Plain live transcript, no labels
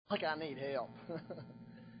Like I need help.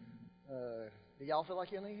 Do y'all feel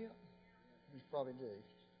like you need help? You probably do.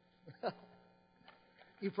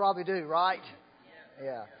 You probably do, right?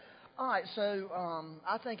 Yeah. All right, so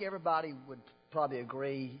I think everybody would probably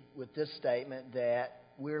agree with this statement that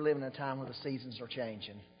we're living in a time where the seasons are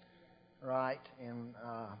changing, right? And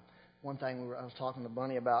one thing I was talking to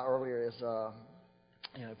Bunny about earlier is,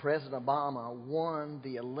 President Obama won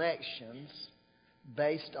the elections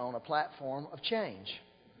based on a platform of change.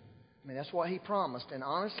 I mean, that's what he promised. And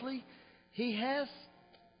honestly, he has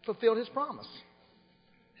fulfilled his promise.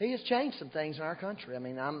 He has changed some things in our country. I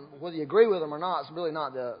mean, whether you agree with him or not, it's really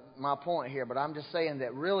not my point here. But I'm just saying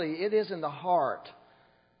that really it is in the heart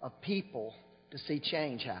of people to see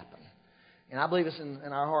change happen. And I believe it's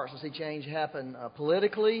in our hearts to see change happen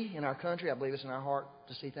politically in our country. I believe it's in our heart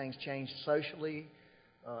to see things change socially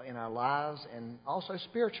in our lives and also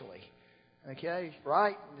spiritually. Okay,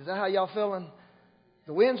 right? Is that how y'all feeling?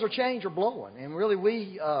 The winds of change are blowing. And really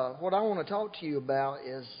what I want to talk to you about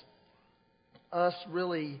is us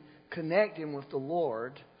really connecting with the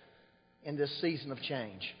Lord in this season of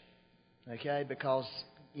change. Okay, because,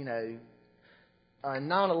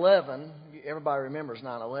 9/11, everybody remembers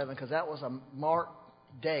 9/11 because that was a marked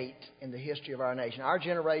date in the history of our nation. Our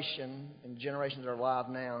generation and generations that are alive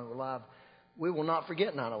now, we will not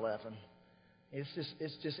forget 9/11.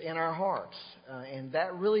 It's just in our hearts. And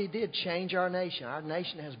that really did change our nation. Our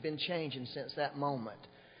nation has been changing since that moment.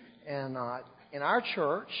 And in our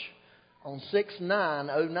church, on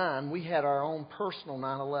 6/9/09, we had our own personal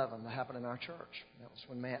 9/11 that happened in our church. That was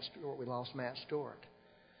when we lost Matt Stewart.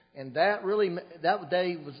 And that's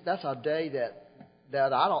a day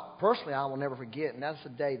that I will never forget. And that's a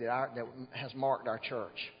day that has marked our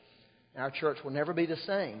church. And our church will never be the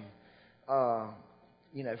same.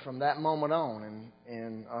 From that moment on.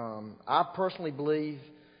 And I personally believe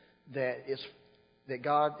that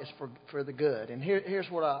God is for the good. And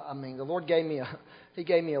here's what I mean. The Lord gave me a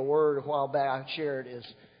word a while back I shared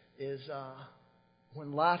is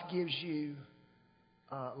when life gives you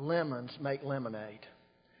lemons, make lemonade.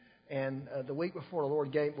 And the week after the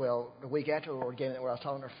Lord gave me that, where I was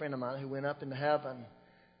talking to a friend of mine who went up into heaven,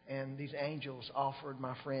 and these angels offered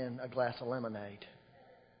my friend a glass of lemonade.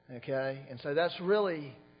 Okay? And so that's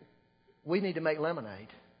really, we need to make lemonade.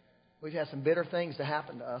 We've had some bitter things to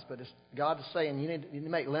happen to us, but God is saying you need to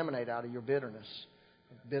make lemonade out of your bitterness,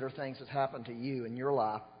 bitter things that happened to you in your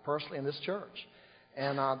life, personally in this church.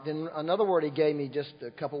 And then another word He gave me just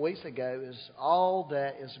a couple of weeks ago is all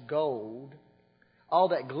that is gold, all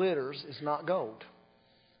that glitters is not gold.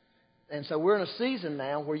 And so we're in a season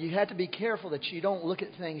now where you have to be careful that you don't look at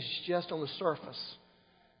things just on the surface.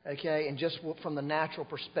 Okay, and just from the natural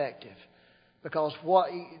perspective, because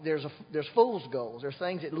there's fool's gold. There's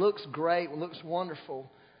things that looks great, looks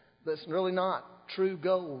wonderful, but it's really not true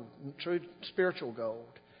gold, true spiritual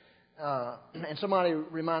gold. And somebody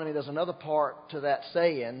reminded me there's another part to that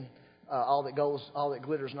saying: all that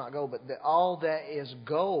glitters not gold, but all that is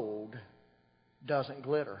gold doesn't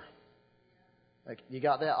glitter. Like, you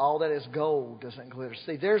got that? All that is gold doesn't glitter.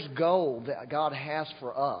 See, there's gold that God has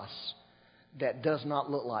for us that does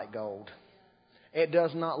not look like gold. It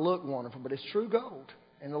does not look wonderful, but it's true gold.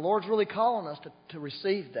 And the Lord's really calling us to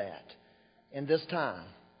receive that in this time,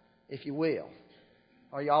 if you will.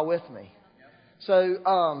 Are y'all with me?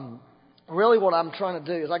 So, really what I'm trying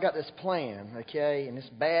to do is I got this plan, okay? And it's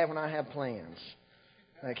bad when I have plans,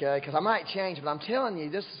 okay? Because I might change, but I'm telling you,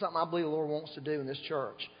 this is something I believe the Lord wants to do in this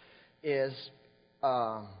church. Is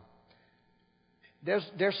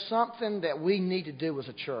there's something that we need to do as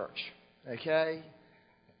a church. Okay,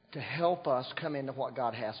 to help us come into what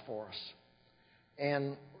God has for us.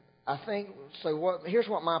 And I think, here's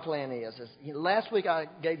what my plan is last week I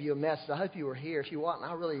gave you a message. I hope you were here. If you weren't,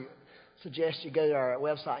 I really suggest you go to our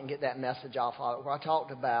website and get that message off of it, where I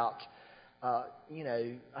talked about, I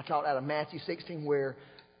talked out of Matthew 16, where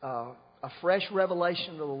a fresh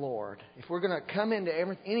revelation of the Lord. If we're going to come into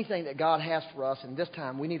anything that God has for us in this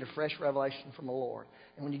time, we need a fresh revelation from the Lord.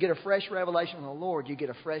 And when you get a fresh revelation from the Lord, you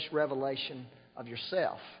get a fresh revelation of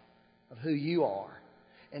yourself, of who you are.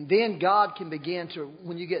 And then God can begin to,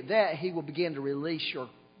 when you get that, He will begin to release your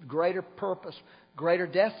greater purpose, greater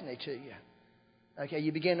destiny to you. Okay,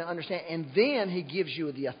 you begin to understand. And then He gives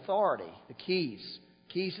you the authority, the keys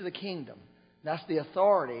to the kingdom. That's the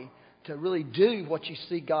authority to really do what you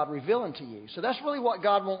see God revealing to you. So that's really what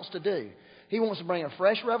God wants to do. He wants to bring a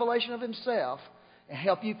fresh revelation of Himself and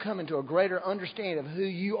help you come into a greater understanding of who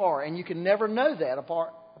you are. And you can never know that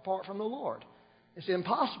apart from the Lord. It's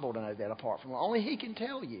impossible to know that apart from the Lord. Only He can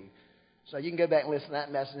tell you. So you can go back and listen to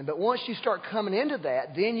that message. But once you start coming into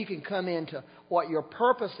that, then you can come into what your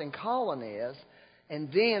purpose and calling is,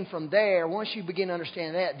 And then from there, once you begin to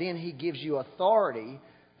understand that, then He gives you authority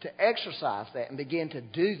to exercise that and begin to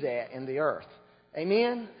do that in the earth.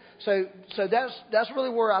 Amen? So that's really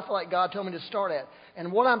where I feel like God told me to start at.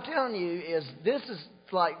 And what I'm telling you is this is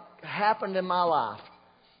like happened in my life.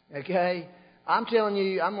 Okay? I'm telling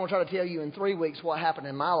you, I'm going to try to tell you in 3 weeks what happened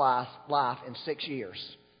in my life in 6 years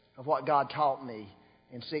of what God taught me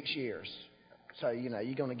in 6 years. So,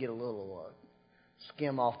 you're going to get a little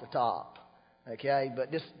skim off the top. Okay?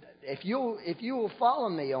 But this, if you will follow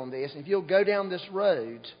me on this, and if you'll go down this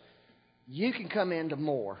road, you can come into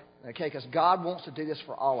more. Okay? Because God wants to do this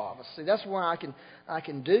for all of us. See, that's why I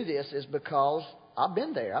can do this is because I've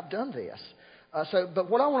been there. I've done this. But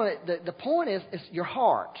what I want to, the point is your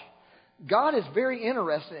heart. God is very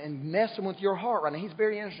interested in messing with your heart right now. He's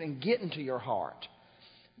very interested in getting to your heart.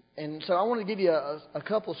 And so I want to give you a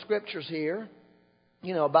couple of scriptures here,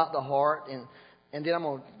 about the heart. And then I'm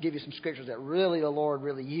going to give you some scriptures that really the Lord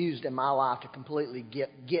really used in my life to completely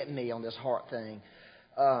get me on this heart thing.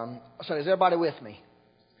 So is everybody with me?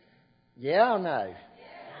 Yeah or no?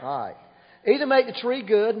 Yeah. All right. Either make the tree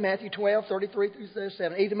good, Matthew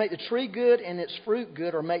 12:33-37. Either make the tree good and its fruit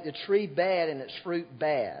good, or make the tree bad and its fruit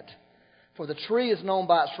bad. For the tree is known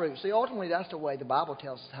by its fruit. See, ultimately, that's the way the Bible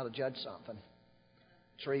tells us how to judge something.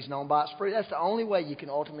 The tree's known by its fruit. That's the only way you can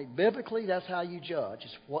ultimately, biblically, that's how you judge.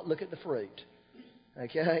 Is look at the fruit.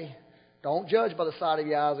 Okay? Don't judge by the sight of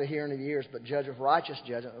your eyes or hearing of your ears, but judge with righteous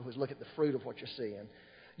judgment, which look at the fruit of what you're seeing.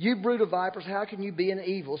 You brood of vipers, how can you be in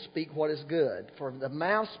evil speak what is good? For the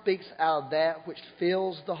mouth speaks out of that which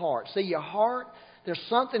fills the heart. See, your heart, there's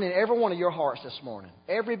something in every one of your hearts this morning.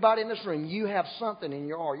 Everybody in this room, you have something in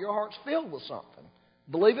your heart. Your heart's filled with something.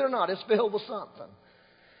 Believe it or not, it's filled with something.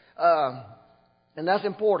 And that's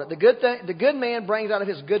important. The good man brings out of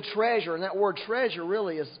his good treasure, and that word treasure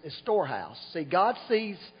really is storehouse. See, God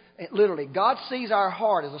sees our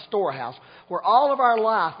heart as a storehouse where all of our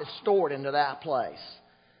life is stored into that place.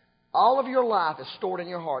 All of your life is stored in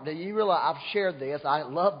your heart. Now, you realize I've shared this. I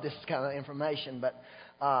love this kind of information, but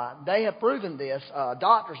they have proven this.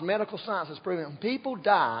 Doctors, medical science has proven when people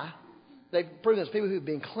die, they've proven this. People who've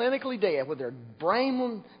been clinically dead, where their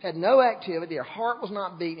brain had no activity, their heart was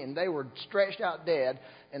not beating, they were stretched out dead,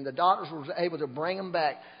 and the doctors were able to bring them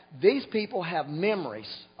back. These people have memories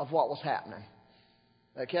of what was happening.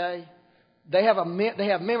 Okay? They have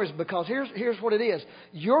memories because here's what it is.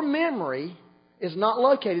 Your memory is not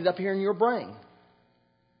located up here in your brain.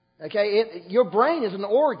 Okay? Your brain is an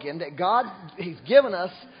organ that He's given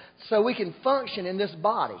us so we can function in this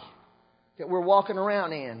body that we're walking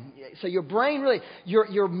around in. So your brain really,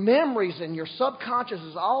 your memories and your subconscious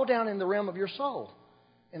is all down in the realm of your soul,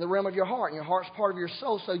 in the realm of your heart, and your heart's part of your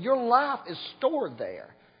soul. So your life is stored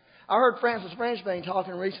there. I heard Francis Frenchman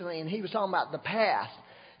talking recently, and he was talking about the past.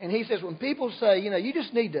 And he says when people say, you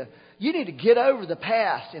need to get over the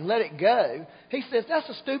past and let it go, he says that's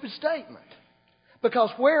a stupid statement. Because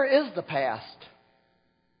where is the past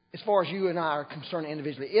as far as you and I are concerned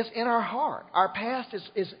individually? It's in our heart. Our past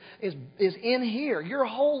is in here. Your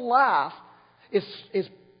whole life is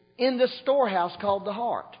in this storehouse called the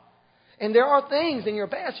heart. And there are things in your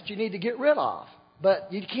past that you need to get rid of.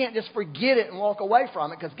 But you can't just forget it and walk away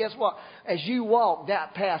from it, because guess what? As you walk,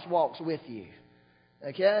 that past walks with you.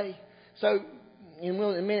 Okay? So, in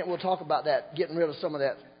a minute we'll talk about that, getting rid of some of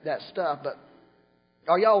that stuff. But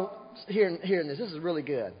are y'all hearing this? This is really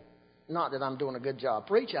good. Not that I'm doing a good job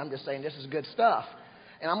preaching. I'm just saying this is good stuff.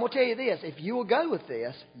 And I'm going to tell you this. If you will go with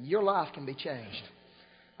this, your life can be changed.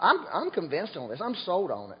 I'm convinced on this. I'm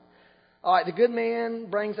sold on it. All right, the good man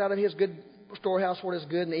brings out of his good storehouse what is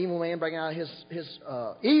good, and the evil man brings out of his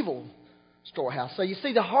evil storehouse. So you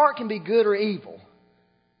see, the heart can be good or evil.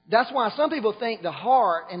 That's why some people think the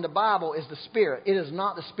heart in the Bible is the spirit. It is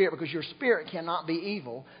not the spirit, because your spirit cannot be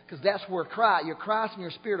evil, because that's where your Christ and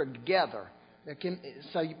your spirit are together.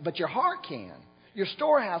 But your heart can. Your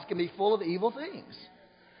storehouse can be full of evil things.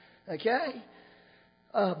 Okay?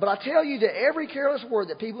 But I tell you that every careless word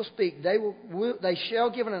that people speak, they shall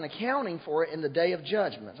give an accounting for it in the day of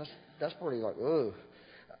judgment. That's pretty like, ugh.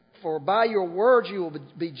 For by your words you will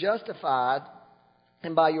be justified,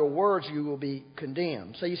 and by your words you will be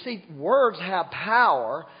condemned. So you see, words have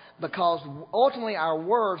power because ultimately our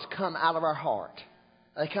words come out of our heart.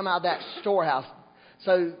 They come out of that storehouse.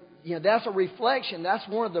 So, that's a reflection. That's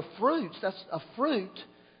one of the fruits. That's a fruit.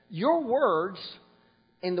 Your words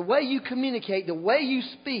and the way you communicate, the way you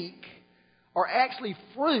speak, are actually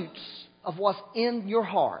fruits of what's in your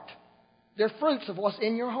heart. They're fruits of what's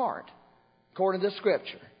in your heart, according to this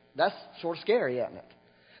scripture. That's sort of scary, isn't it?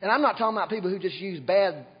 And I'm not talking about people who just use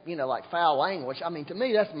bad, like foul language. I mean, to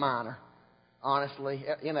me, that's minor. honestly.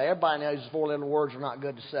 You know, everybody knows 4-letter words are not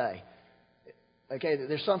good to say. Okay,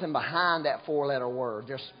 there's something behind that 4-letter word.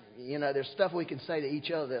 There's stuff we can say to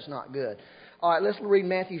each other that's not good. All right, let's read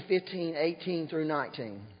Matthew 15:18 through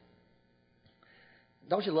 19.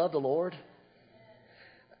 Don't you love the Lord?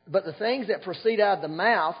 But the things that proceed out of the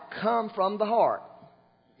mouth come from the heart.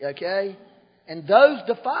 Okay? And those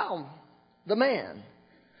defile the man.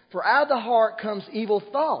 For out of the heart comes evil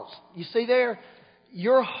thoughts. You see there?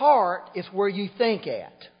 Your heart is where you think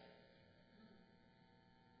at.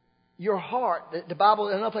 Your heart, the Bible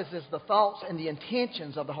in another place says the thoughts and the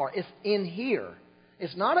intentions of the heart. It's in here.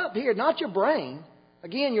 It's not up here, not your brain.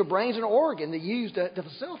 Again, your brain's an organ that you use to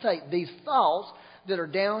facilitate these thoughts that are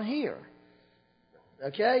down here.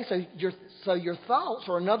 Okay? So your thoughts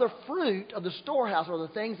are another fruit of the storehouse, or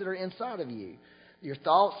the things that are inside of you. Your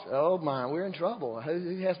thoughts, oh my, we're in trouble.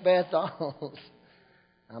 Who has bad thoughts?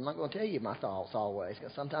 I'm not going to tell you my thoughts always,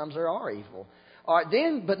 because sometimes there are evil. All right,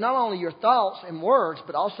 then, but not only your thoughts and words,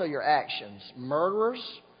 but also your actions. Murderers,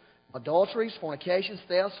 adulteries, fornications,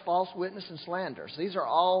 thefts, false witness, and slanders. These are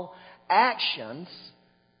all actions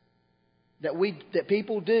that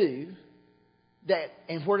people do.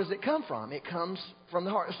 And where does it come from? It comes from the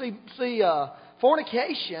heart. See,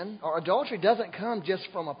 fornication or adultery doesn't come just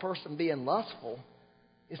from a person being lustful.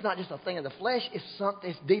 It's not just a thing of the flesh. It's something.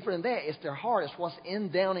 It's deeper than that. It's their heart. It's what's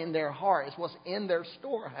down in their heart. It's what's in their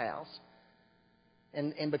storehouse.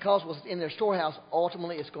 And because what's in their storehouse,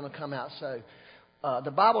 ultimately, it's going to come out. So,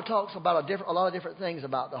 the Bible talks about a lot of different things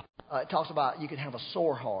about it talks about you can have a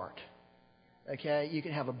sore heart. Okay, you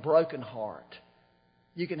can have a broken heart.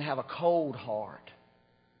 You can have a cold heart.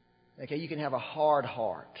 Okay, you can have a hard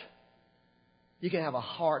heart. You can have a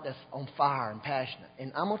heart that's on fire and passionate.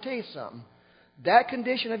 And I'm going to tell you something. That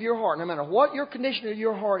condition of your heart, no matter what your condition of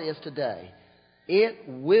your heart is today, it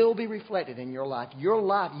will be reflected in your life. Your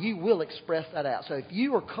life, you will express that out. So if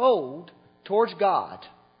you are cold towards God,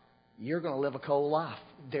 you're going to live a cold life.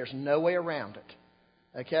 There's no way around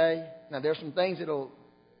it. Okay? Now, there's some things I'm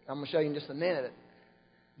going to show you in just a minute.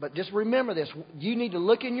 But just remember this. You need to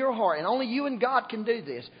look in your heart, and only you and God can do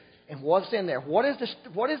this. And what's in there? What is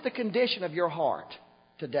the condition of your heart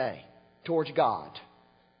today towards God?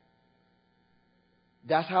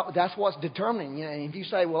 That's what's determining. You know, and if you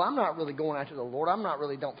say, "Well, I'm not really going after the Lord.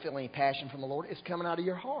 Don't feel any passion from the Lord," it's coming out of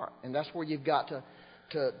your heart, and that's where you've got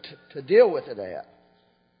to deal with it at.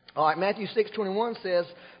 All right, Matthew 6:21 says,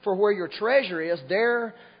 "For where your treasure is,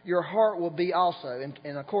 there your heart will be also."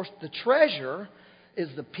 And of course, the treasure is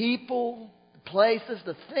the people, the places,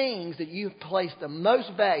 the things that you've placed the most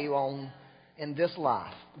value on in this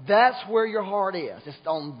life. That's where your heart is. It's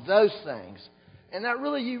on those things. And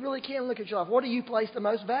you really can look at your life. What do you place the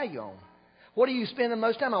most value on? What do you spend the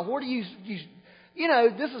most time on? What do you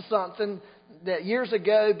this is something that years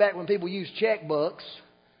ago, back when people used checkbooks,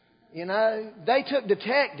 they took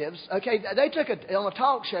detectives. Okay, on a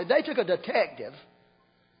talk show, they took a detective.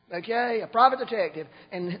 Okay, a private detective,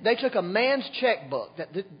 and they took a man's checkbook,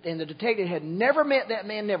 and the detective had never met that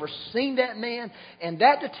man, never seen that man, and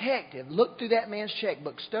that detective looked through that man's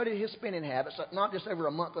checkbook, studied his spending habits, not just over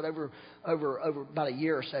a month, but over about a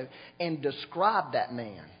year or so, and described that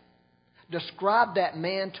man. Described that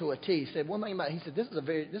man to a T. He said one thing about it, he said,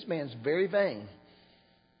 this man's very vain,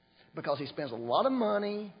 because he spends a lot of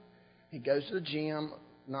money, he goes to the gym,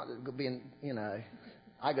 not being,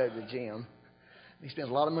 I go to the gym. He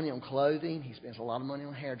spends a lot of money on clothing. He spends a lot of money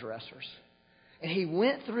on hairdressers. And he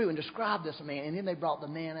went through and described this man, and then they brought the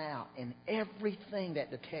man out. And everything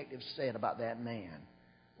that detective said about that man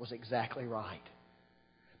was exactly right.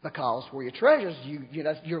 Because where your treasures,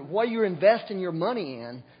 what you're investing your money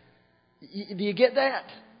in, do you get that?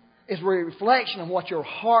 It's a reflection of what your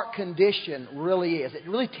heart condition really is. It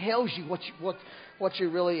really tells you what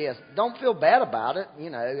you really is. Don't feel bad about it. I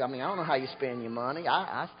don't know how you spend your money.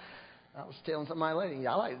 I was telling somebody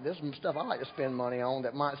later, there's some stuff I like to spend money on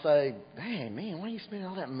that might say, "Dang, man, why are you spending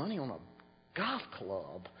all that money on a golf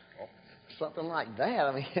club?" Or something like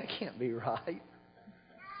that. That can't be right.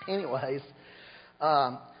 Anyways,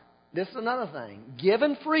 this is another thing.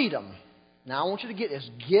 Given freedom. Now, I want you to get this.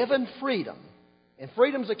 Given freedom. And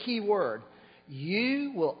freedom's a key word.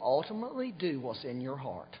 You will ultimately do what's in your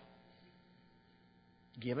heart.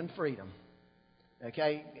 Given freedom.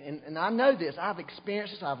 Okay, and I know this. I've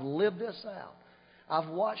experienced this. I've lived this out. I've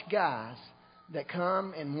watched guys that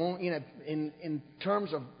come and want, in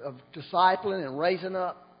terms of discipling and raising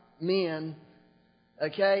up men,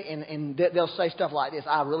 okay, and they'll say stuff like this: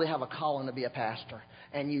 "I really have a calling to be a pastor."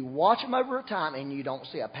 And you watch them over time, and you don't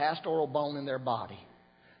see a pastoral bone in their body.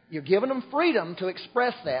 You're giving them freedom to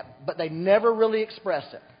express that, but they never really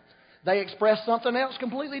express it. They express something else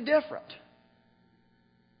completely different.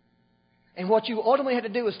 And what you ultimately had to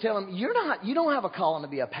do is tell them, you don't have a calling to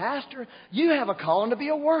be a pastor. You have a calling to be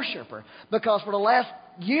a worshiper. Because for the last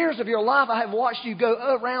years of your life, I have watched you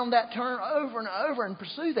go around that turn over and over and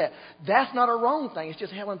pursue that. That's not a wrong thing. It's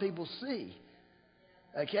just helping people see.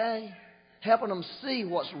 Okay? Helping them see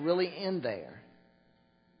what's really in there.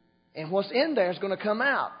 And what's in there is going to come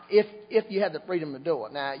out if you have the freedom to do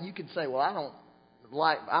it. Now, you could say, well,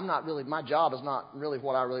 my job is not really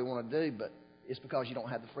what I really want to do, but it's because you don't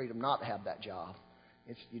have the freedom not to have that job.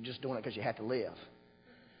 You're just doing it because you have to live.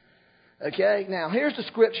 Okay, now here's the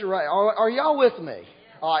scripture right. Are y'all with me?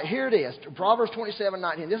 All right, here it is. Proverbs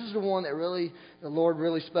 27:19. This is the one that the Lord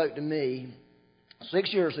really spoke to me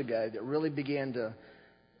 6 years ago that really began to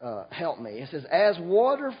help me. It says, as in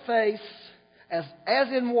water,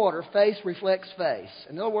 face reflects face.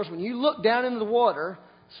 In other words, when you look down into the water,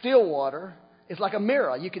 still water, it's like a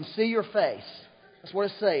mirror. You can see your face. That's what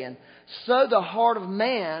it's saying. So the heart of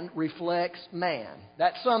man reflects man.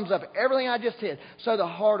 That sums up everything I just said. So the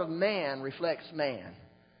heart of man reflects man.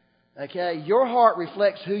 Okay? Your heart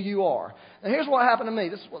reflects who you are. Now here's what happened to me.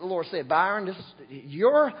 This is what the Lord said. Byron,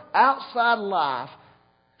 your outside life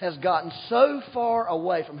has gotten so far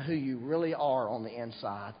away from who you really are on the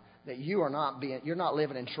inside that you're not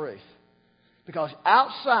living in truth. Because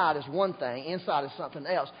outside is one thing, inside is something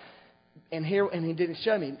else. And he didn't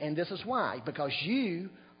show me, and this is why. Because you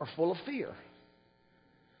are full of fear.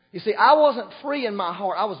 You see, I wasn't free in my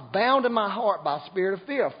heart. I was bound in my heart by a spirit of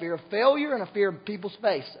fear of failure and a fear of people's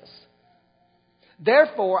faces.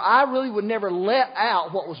 Therefore, I really would never let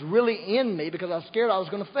out what was really in me because I was scared I was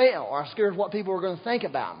going to fail, or I was scared of what people were going to think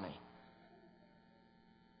about me.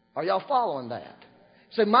 Are y'all following that?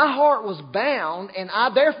 So my heart was bound, and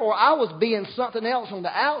therefore I was being something else on the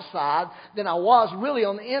outside than I was really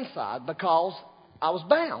on the inside because I was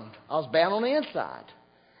bound. I was bound on the inside.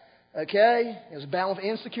 Okay? It was bound with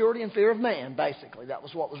insecurity and fear of man, basically. That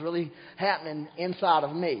was what was really happening inside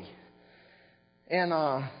of me. And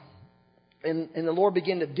the Lord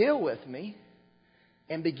began to deal with me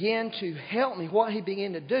and began to help me. What He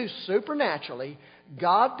began to do supernaturally,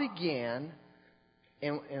 God began...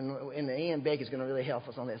 And in the end, Becky's going to really help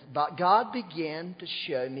us on this. But God began to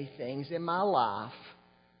show me things in my life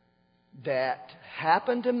that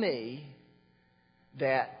happened to me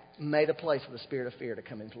that made a place for the spirit of fear to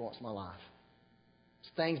come influence my life. It's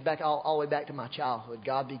things back all the way back to my childhood.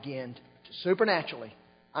 God began to supernaturally.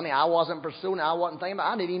 I mean, I wasn't pursuing it. I wasn't thinking about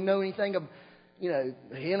it. I didn't even know anything of,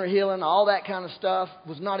 inner healing, all that kind of stuff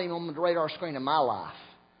was not even on the radar screen in my life.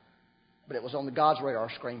 But it was on God's radar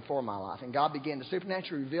screen for my life. And God began to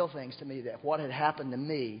supernaturally reveal things to me that what had happened to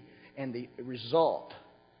me, and the result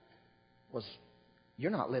was,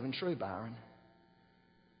 you're not living true, Byron.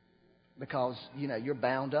 Because, you're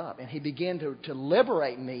bound up. And He began to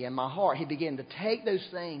liberate me in my heart. He began to take those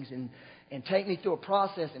things and take me through a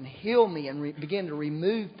process and heal me and begin to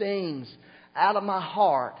remove things out of my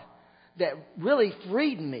heart that really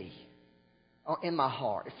freed me. In my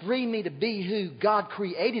heart. It freed me to be who God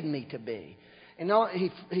created me to be. And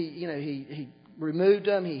He removed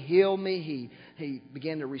them. He healed me. He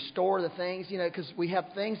began to restore the things, because we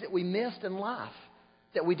have things that we missed in life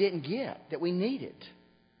that we didn't get, that we needed.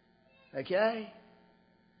 Okay?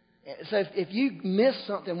 So if you missed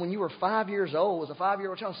something when you were 5 years old, as a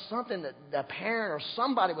 5-year-old child, something that a parent or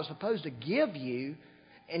somebody was supposed to give you,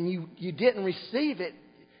 and you didn't receive it,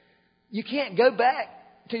 you can't go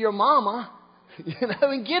back to your mama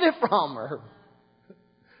and get it from her.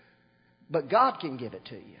 But God can give it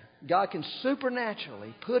to you. God can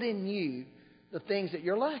supernaturally put in you the things that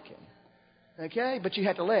you're lacking. Okay? But you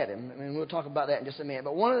have to let Him. And we'll talk about that in just a minute.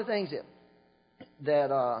 But one of the things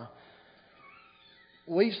that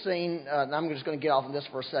we've seen, and I'm just going to get off on this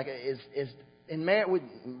for a second, is we're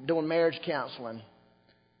doing marriage counseling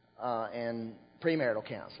and premarital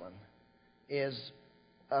counseling.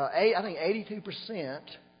 I think 82%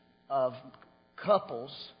 of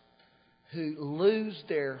couples who lose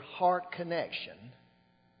their heart connection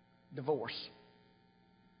divorce.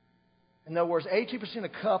 In other words, 82%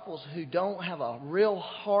 of couples who don't have a real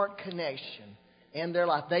heart connection in their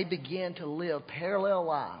life, they begin to live parallel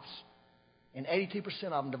lives. And 82%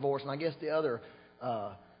 of them divorce. And I guess the other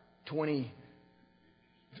 18%,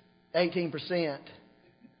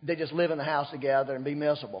 they just live in the house together and be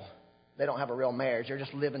miserable. They don't have a real marriage. They're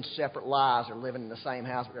just living separate lives. They're living in the same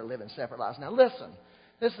house, but they're living separate lives. Now listen,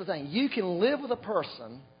 this is the thing. You can live with a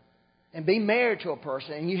person and be married to a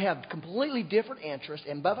person, and you have completely different interests,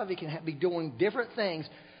 and both of you can be doing different things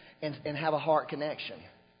and have a heart connection.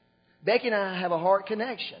 Becky and I have a heart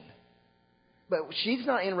connection. But she's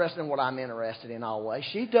not interested in what I'm interested in always.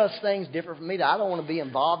 She does things different from me that I don't want to be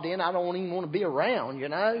involved in. I don't even want to be around,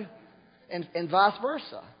 and vice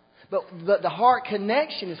versa. But the heart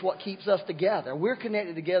connection is what keeps us together. We're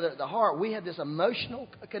connected together at the heart. We have this emotional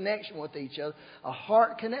connection with each other, a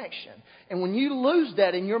heart connection. And when you lose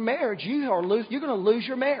that in your marriage, you're going to lose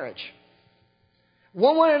your marriage.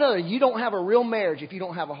 One way or another, you don't have a real marriage if you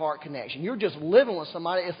don't have a heart connection. You're just living with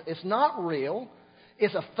somebody. It's not real.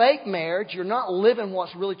 It's a fake marriage. You're not living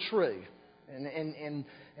what's really true. And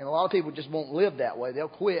a lot of people just won't live that way. They'll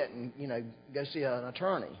quit and, go see an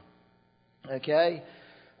attorney. Okay?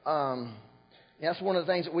 That's one of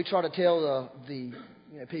the things that we try to tell the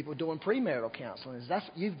people doing premarital counseling is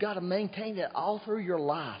you've got to maintain that all through your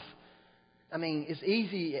life. I mean, it's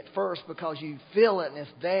easy at first because you feel it and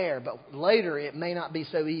it's there, but later it may not be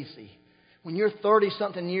so easy. When you're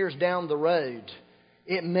 30-something years down the road,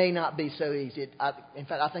 it may not be so easy. In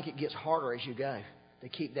fact, I think it gets harder as you go to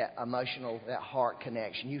keep that emotional, that heart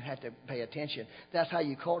connection. You have to pay attention. That's how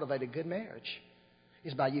you cultivate a good marriage,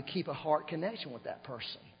 is by you keep a heart connection with that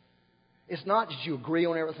person. It's not just you agree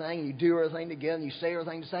on everything and you do everything together and you say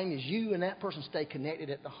everything the same. As you and that person stay connected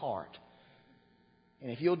at the heart. And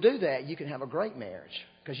if you'll do that, you can have a great marriage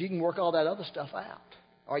because you can work all that other stuff out.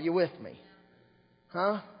 Are you with me?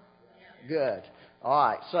 Huh? Good. All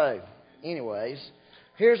right. So, anyways,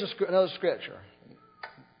 here's another scripture.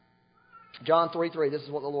 John 3:3. This is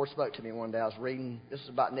what the Lord spoke to me one day. I was reading. This is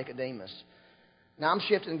about Nicodemus. Now, I'm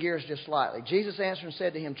shifting gears just slightly. Jesus answered and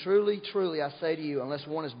said to him, "Truly, truly, I say to you, unless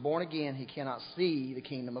one is born again, he cannot see the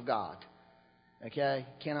kingdom of God." Okay?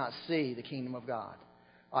 Cannot see the kingdom of God.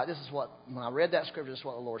 All right, when I read that scripture, this is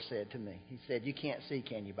what the Lord said to me. He said, "You can't see,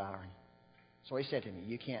 can you, Byron?" So he said to me,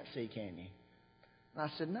 "You can't see, can you?" And I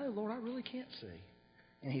said, "No, Lord, I really can't see."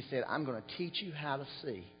 And he said, "I'm going to teach you how to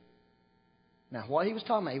see." Now, what he was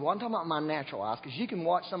talking about, he wasn't talking about my natural eyes, because you can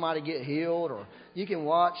watch somebody get healed or you can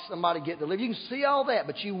watch somebody get delivered. You can see all that,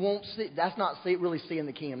 but you won't see. That's not really seeing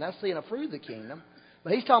the kingdom. That's seeing a fruit of the kingdom.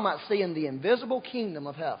 But he's talking about seeing the invisible kingdom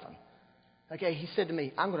of heaven. Okay, he said to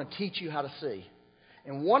me, "I'm going to teach you how to see."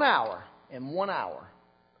 In 1 hour,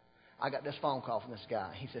 I got this phone call from this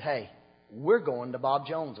guy. He said, "Hey, we're going to Bob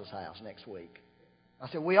Jones's house next week." I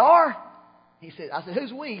said, "We are?" I said,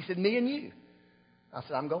 "Who's we?" He said, "Me and you." I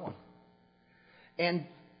said, "I'm going." And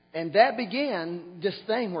that began this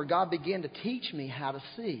thing where God began to teach me how to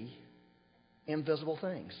see invisible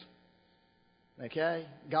things. Okay?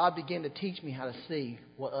 God began to teach me how to see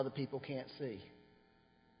what other people can't see.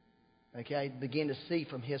 Okay? Begin to see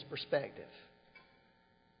from His perspective.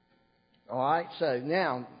 All right? So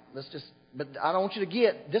now, but I don't want you to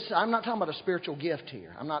get this. I'm not talking about a spiritual gift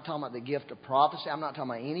here. I'm not talking about the gift of prophecy. I'm not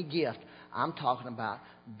talking about any gift. I'm talking about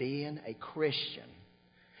being a Christian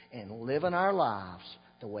and living our lives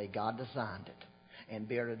the way God designed it. And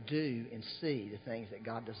be able to do and see the things that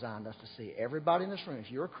God designed us to see. Everybody in this room, if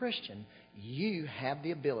you're a Christian, you have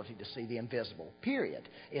the ability to see the invisible. Period.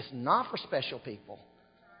 It's not for special people.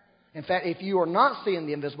 In fact, if you are not seeing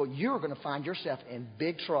the invisible, you're going to find yourself in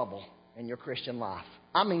big trouble in your Christian life.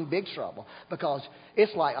 I mean big trouble. Because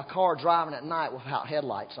it's like a car driving at night without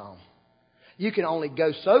headlights on. You can only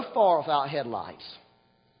go so far without headlights.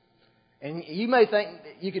 And you may think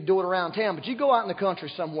you could do it around town, but you go out in the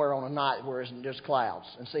country somewhere on a night where there's clouds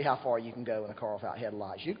and see how far you can go in a car without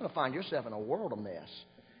headlights. You're going to find yourself in a world of mess.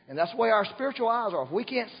 And that's the way our spiritual eyes are. If we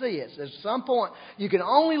can't see it, at some point, you can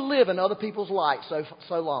only live in other people's light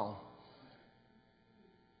so long.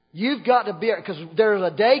 You've got to be, because there's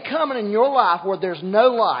a day coming in your life where there's no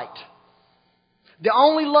light. The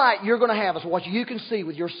only light you're going to have is what you can see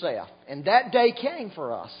with yourself. And that day came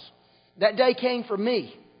for us. That day came for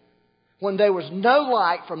me. When there was no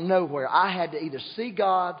light from nowhere, I had to either see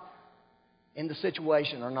God in the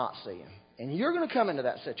situation or not see Him. And you're going to come into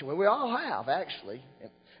that situation. We all have, actually.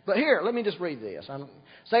 But here, let me just read this.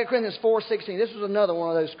 2 Corinthians 4:16. This was another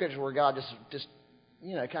one of those scriptures where God just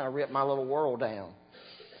kind of ripped my little world down.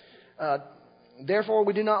 Therefore,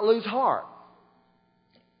 we do not lose heart.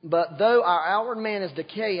 But though our outward man is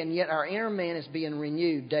decaying, yet our inner man is being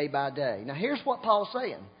renewed day by day. Now, here's what Paul's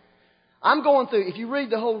saying. I'm going through, if you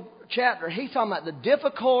read the whole chapter, he's talking about the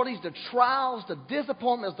difficulties, the trials, the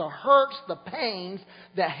disappointments, the hurts, the pains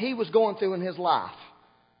that he was going through in his life.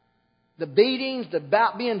 The beatings, the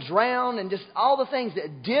about being drowned, and just all the things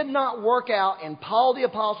that did not work out in Paul the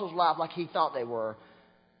Apostle's life like he thought they were,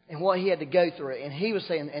 and what he had to go through. And he was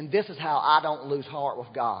saying, and this is how I don't lose heart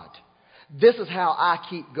with God. This is how I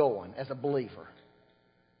keep going as a believer.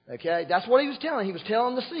 Okay? That's what he was telling. He was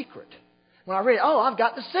telling the secret. When I read, I've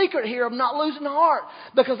got the secret here of not losing heart.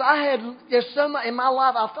 Because there's so much in my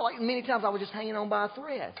life, I felt like many times I was just hanging on by a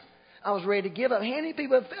thread. I was ready to give up. Many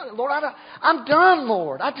people have felt it. Lord, I'm done,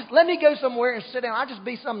 Lord. Let me go somewhere and sit down. I'll just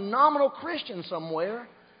be some nominal Christian somewhere.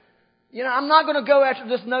 You know, I'm not going to go after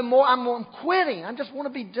this no more. I'm quitting. I just want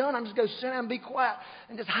to be done. I'm just going to sit down and be quiet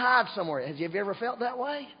and just hide somewhere. Have you ever felt that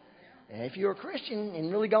way? And if you're a Christian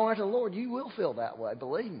and really going after the Lord, you will feel that way,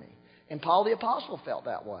 believe me. And Paul the Apostle felt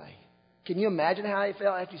that way. Can you imagine how he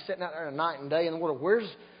felt after he's sitting out there night and day in the water? Where's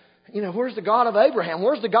the God of Abraham?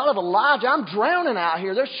 Where's the God of Elijah? I'm drowning out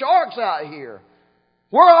here. There's sharks out here.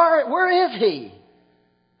 Where is he?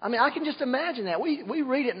 I mean, I can just imagine that. We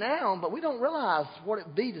read it now, but we don't realize what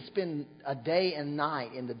it'd be to spend a day and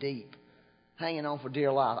night in the deep, hanging on for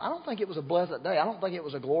dear life. I don't think it was a blessed day. I don't think it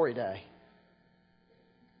was a glory day.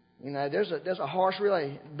 You know, there's a harsh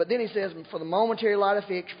relay. But then he says, for the momentary light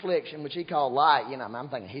affliction, which he called light, you know, I'm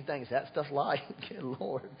thinking, he thinks that stuff's light. Good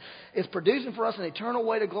Lord. It's producing for us an eternal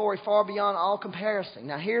weight of glory far beyond all comparison.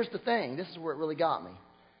 Now, here's the thing. This is where it really got me.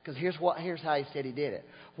 Because here's how he said he did it.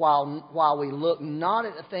 While we look not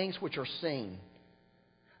at the things which are seen,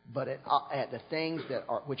 but at the things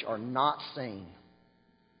which are not seen.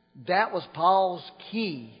 That was Paul's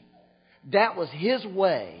key. That was his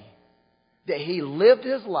way that he lived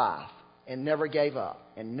his life and never gave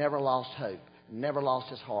up and never lost hope, never lost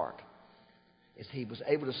his heart. Is he was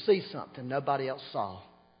able to see something nobody else saw.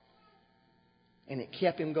 And it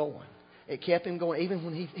kept him going. It kept him going, even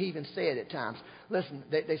when he even said at times, listen,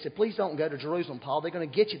 they said, please don't go to Jerusalem, Paul. They're going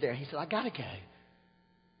to get you there. He said, I got to go.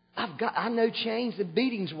 I know chains and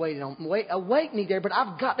beatings await me there, but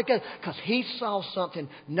I've got to go. Because he saw something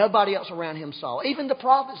nobody else around him saw. Even the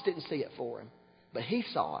prophets didn't see it for him. But he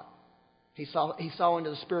saw it. He saw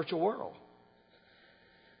into the spiritual world.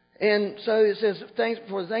 And so it says,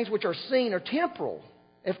 for the things which are seen are temporal.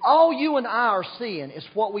 If all you and I are seeing is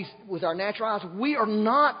what we, with our natural eyes, we are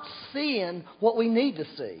not seeing what we need to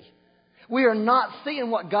see. We are not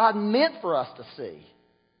seeing what God meant for us to see.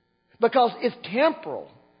 Because it's temporal.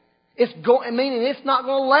 Meaning it's not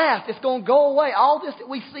going to last. It's going to go away. All this that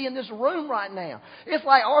we see in this room right now. It's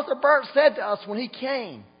like Arthur Burt said to us when he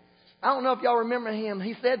came. I don't know if y'all remember him.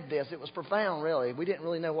 He said this. It was profound, really. We didn't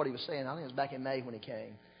really know what he was saying. I think it was back in May when he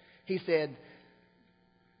came. He said,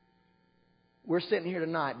 we're sitting here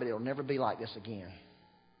tonight, but it'll never be like this again.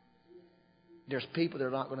 There's people that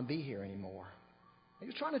are not going to be here anymore. He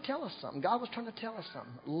was trying to tell us something. God was trying to tell us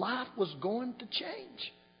something. Life was going to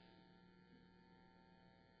change.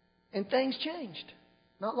 And things changed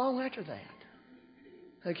not long after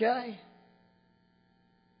that. Okay?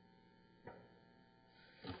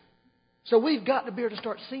 So we've got to be able to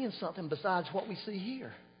start seeing something besides what we see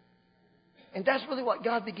here. And that's really what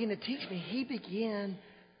God began to teach me. He began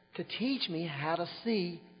to teach me how to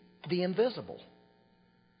see the invisible.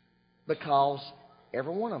 Because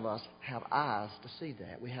every one of us have eyes to see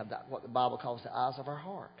that. We have that, what the Bible calls the eyes of our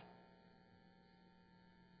heart.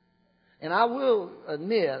 And I will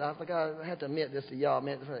admit, I think I have to admit this to y'all.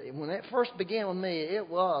 When it first began with me, it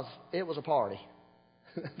was a party.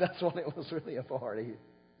 That's when it was really a party.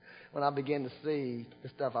 When I began to see the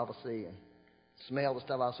stuff I was seeing, smell the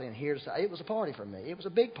stuff I was seeing, hear the stuff, it was a party for me. It was a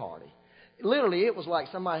big party. Literally, it was like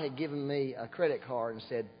somebody had given me a credit card and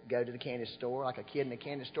said, go to the candy store. Like a kid in a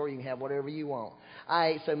candy store, you can have whatever you want. I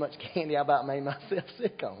ate so much candy, I about made myself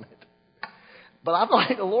sick on it. But I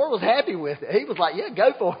thought the Lord was happy with it. He was like, yeah,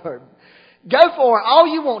 go for it. Go for it all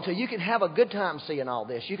you want to. You can have a good time seeing all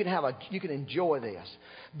this. You can enjoy this.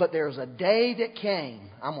 But there's a day that came.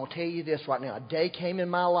 I'm going to tell you this right now. A day came in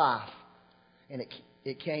my life. And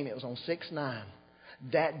it came. It was on 6/9.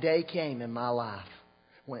 That day came in my life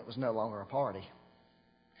when it was no longer a party.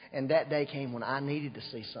 And that day came when I needed to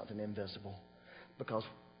see something invisible. Because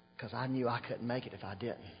I knew I couldn't make it if I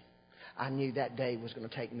didn't. I knew that day was going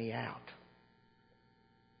to take me out.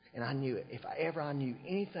 And I knew it. If I knew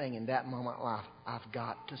anything in that moment in life, I've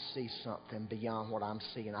got to see something beyond what I'm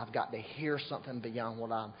seeing. I've got to hear something beyond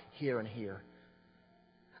what I'm hearing here.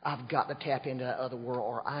 I've got to tap into that other world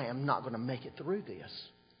or I am not going to make it through this.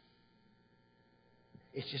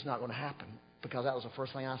 It's just not going to happen. Because that was the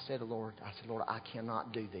first thing I said to the Lord. I said, Lord, I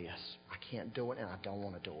cannot do this. I can't do it and I don't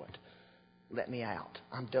want to do it. Let me out.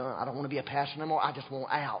 I'm done. I don't want to be a pastor anymore. I just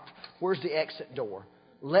want out. Where's the exit door?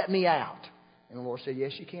 Let me out. And the Lord said,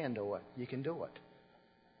 yes, you can do it. You can do it.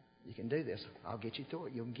 You can do this. I'll get you through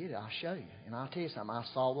it. You'll get it. I'll show you. And I'll tell you something. I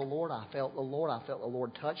saw the Lord. I felt the Lord. I felt the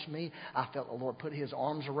Lord touch me. I felt the Lord put His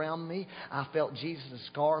arms around me. I felt Jesus'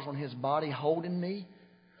 scars on His body holding me.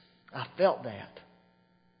 I felt that.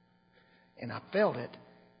 And I felt it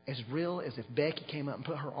as real as if Becky came up and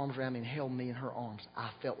put her arms around me and held me in her arms.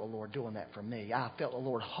 I felt the Lord doing that for me. I felt the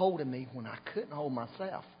Lord holding me when I couldn't hold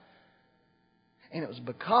myself. And it was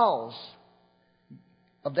because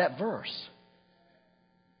of that verse,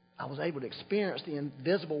 I was able to experience the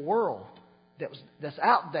invisible world that's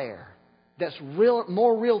out there that's real,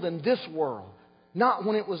 more real than this world. Not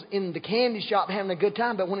when it was in the candy shop having a good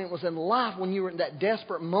time, but when it was in life, when you were in that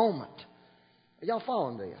desperate moment. Are y'all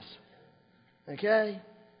following this? Okay?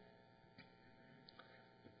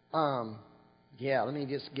 Let me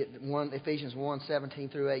just get Ephesians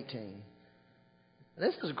 1:17 through 18.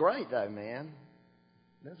 This is great, though, man.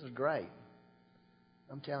 This is great.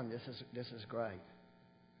 I'm telling you, this is great.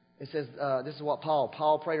 It says, this is what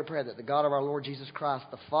Paul prayed a prayer that the God of our Lord Jesus Christ,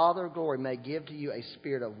 the Father of glory, may give to you a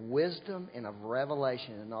spirit of wisdom and of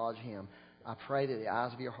revelation and knowledge of Him. I pray that the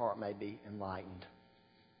eyes of your heart may be enlightened.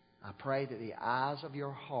 I pray that the eyes of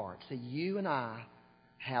your heart, see, you and I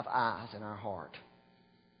have eyes in our heart.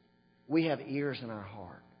 We have ears in our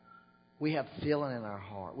heart. We have feeling in our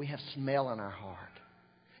heart. We have smell in our heart.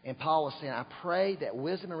 And Paul was saying, I pray that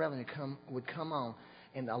wisdom and revelation would come on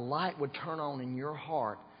and the light would turn on in your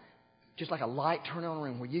heart, just like a light turn on in a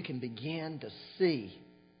room where you can begin to see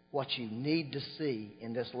what you need to see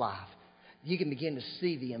in this life. You can begin to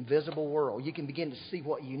see the invisible world. You can begin to see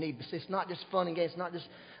what you need to see. It's not just fun and games. It's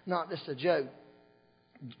not just a joke.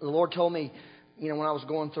 The Lord told me, when I was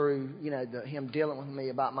going through, Him dealing with me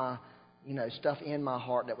about my, stuff in my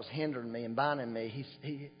heart that was hindering me and binding me.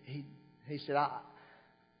 He said,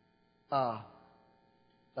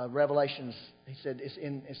 Revelations. He said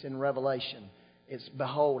it's in Revelation. It's,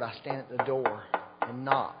 behold, I stand at the door and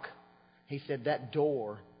knock. He said that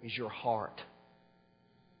door is your heart.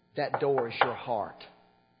 That door is your heart.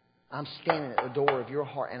 I'm standing at the door of your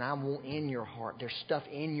heart, and I'm in your heart. There's stuff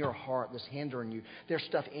in your heart that's hindering you. There's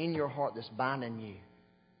stuff in your heart that's binding you.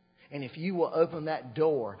 And if you will open that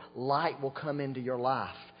door, light will come into your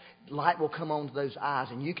life. Light will come onto those eyes,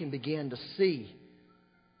 and you can begin to see.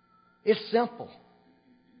 It's simple.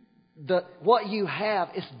 What you have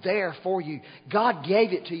is there for you. God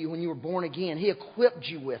gave it to you when you were born again. He equipped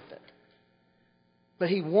you with it. But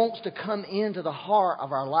He wants to come into the heart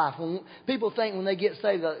of our life. When people think when they get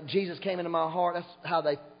saved that Jesus came into my heart, that's how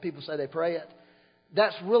people say they pray it.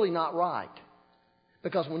 That's really not right.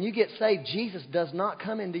 Because when you get saved, Jesus does not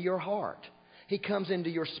come into your heart. He comes into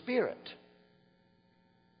your spirit.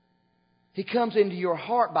 He comes into your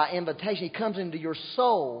heart by invitation. He comes into your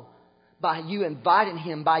soul by you inviting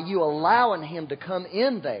Him, by you allowing Him to come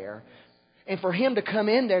in there. And for Him to come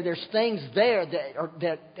in there, there's things there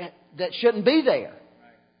that shouldn't be there.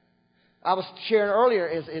 I was sharing earlier,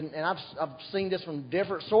 and I've seen this from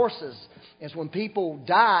different sources, is when people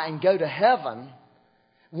die and go to heaven,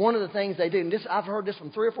 one of the things they do, and I've heard this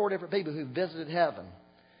from 3 or 4 different people who visited heaven.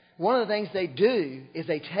 One of the things they do is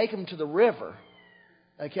they take them to the river,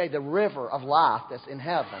 the river of life that's in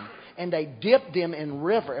heaven, and they dip them in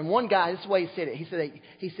river. And one guy, this is the way he said it.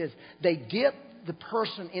 He says they dip the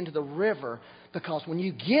person into the river because when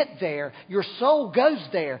you get there, your soul goes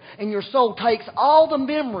there, and your soul takes all the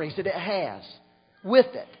memories that it has with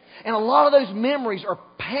it. And a lot of those memories are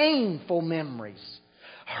painful memories,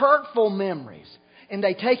 hurtful memories. And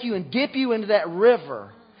they take you and dip you into that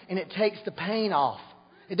river, and it takes the pain off.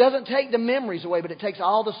 It doesn't take the memories away, but it takes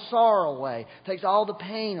all the sorrow away. It takes all the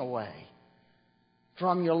pain away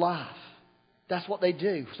from your life. That's what they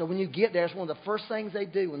do. So when you get there, it's one of the first things they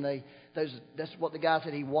do when that's what the guy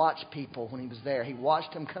said. He watched people when he was there. He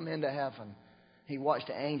watched them come into heaven. He watched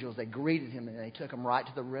the angels. They greeted him, and they took him right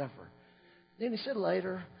to the river. Then he said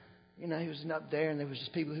later, he was up there, and there was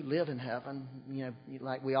just people who live in heaven,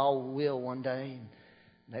 like we all will one day. And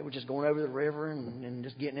they were just going over the river and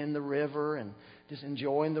just getting in the river and just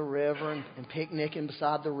enjoying the river and picnicking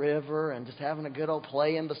beside the river and just having a good old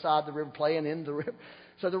playing beside the river, playing in the river.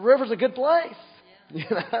 So the river's a good place,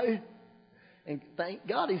 And thank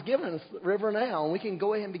God He's given us the river now. And we can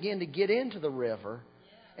go ahead and begin to get into the river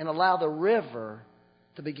and allow the river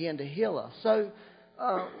to begin to heal us. So,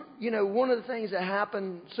 one of the things that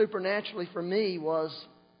happened supernaturally for me was,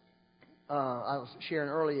 I was sharing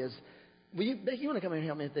earlier is, Becky, you want to come in and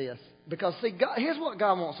help me with this? Because, see, God, here's what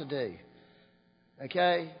God wants to do.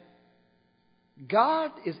 Okay?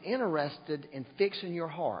 God is interested in fixing your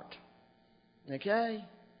heart. Okay?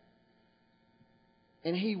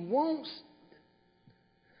 And He wants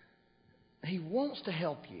to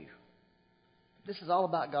help you. This is all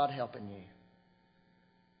about God helping you.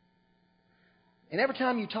 And every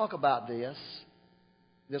time you talk about this,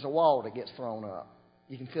 there's a wall that gets thrown up.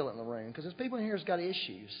 You can feel it in the room. Because there's people in here who's got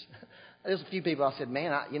issues. There's a few people I said,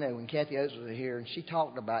 man, when Kathy Oates was here and she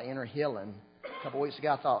talked about inner healing a couple of weeks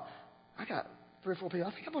ago, I thought, I got 3 or 4 people.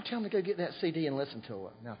 I think I'm going to tell them to go get that CD and listen to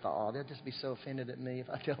it. And I thought, they'll just be so offended at me if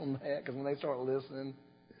I tell them that. Because when they start listening,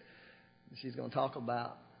 she's going to talk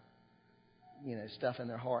about, stuff in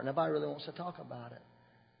their heart. Nobody really wants to talk about it.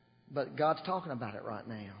 But God's talking about it right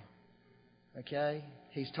now. Okay?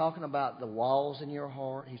 He's talking about the walls in your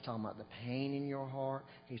heart. He's talking about the pain in your heart.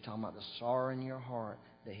 He's talking about the sorrow in your heart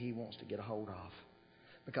that He wants to get a hold of.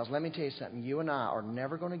 Because let me tell you something. You and I are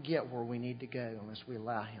never going to get where we need to go unless we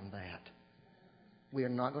allow Him that. We are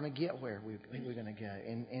not going to get where we're going to go.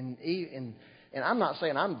 And I'm not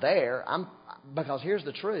saying I'm there. Because here's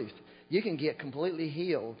the truth. You can get completely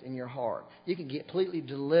healed in your heart. You can get completely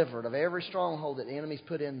delivered of every stronghold that the enemy's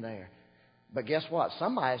put in there. But guess what?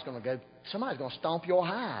 Somebody's going to stomp your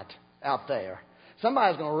hide out there.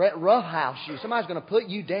 Somebody's going to roughhouse you. Somebody's going to put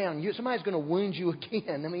you down. Somebody's going to wound you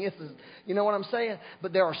again. I mean, you know what I'm saying?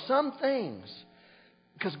 But there are some things,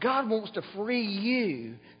 because God wants to free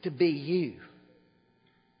you to be you.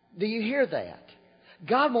 Do you hear that?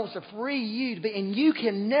 God wants to free you to be, and you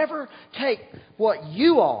can never take what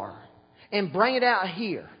you are and bring it out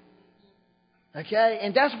here. Okay?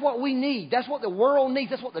 And that's what we need. That's what the world needs.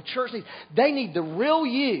 That's what the church needs. They need the real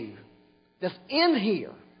you that's in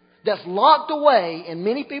here, that's locked away in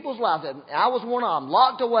many people's lives. I was one of them,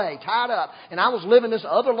 locked away, tied up, and I was living this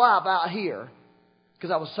other life out here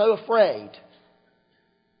because I was so afraid.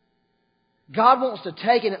 God wants to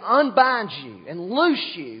take and unbind you and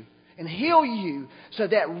loose you and heal you so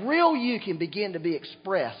that real you can begin to be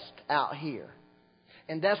expressed out here.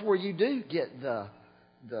 And that's where you do get the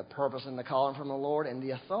purpose and the calling from the Lord and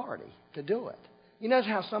the authority to do it. You notice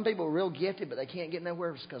how some people are real gifted, but they can't get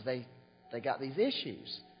nowhere because they got these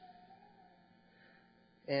issues.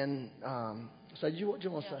 And so what do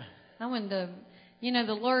you want to say? I wanted to,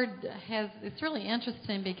 the Lord it's really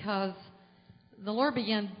interesting because the Lord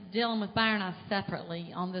began dealing with Byron and I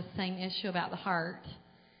separately on this same issue about the heart.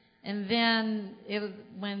 And then it was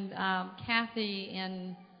when Kathy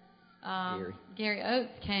and Gary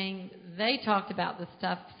Oates came, they talked about this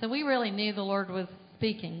stuff. So we really knew the Lord was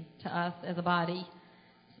speaking to us as a body,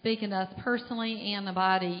 speaking to us personally and the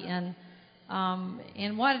body.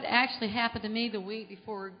 And what actually happened to me the week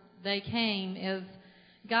before they came is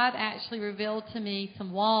God actually revealed to me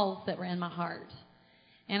some walls that were in my heart.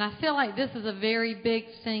 And I feel like this is a very big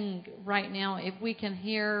thing right now, if we can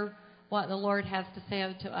hear what the Lord has to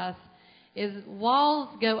say to us, is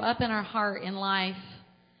walls go up in our heart in life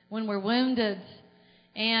when we're wounded,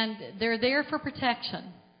 and they're there for protection.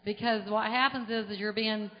 Because what happens is you're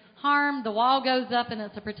being harmed, the wall goes up and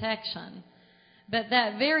it's a protection. But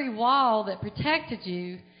that very wall that protected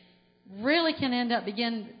you really can end up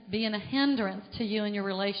being a hindrance to you in your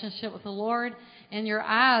relationship with the Lord and your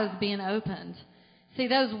eyes being opened. See,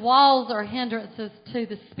 those walls are hindrances to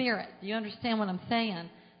the Spirit. Do you understand what I'm saying?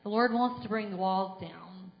 The Lord wants to bring the walls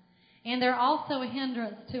down. And they're also a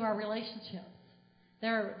hindrance to our relationships.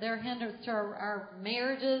 They're a hindrance to our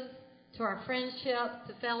marriages, to our friendships,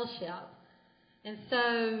 to fellowship. And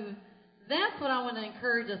so that's what I want to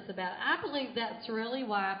encourage us about. I believe that's really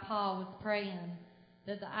why Paul was praying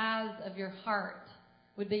that the eyes of your heart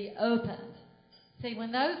would be opened. See,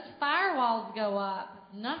 when those firewalls go up,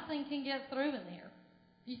 nothing can get through in there.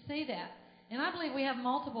 You see that. And I believe we have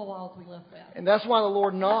multiple walls we live with. And that's why the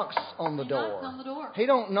Lord knocks on the door. He knocks on the door. He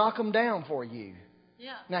don't knock them down for you.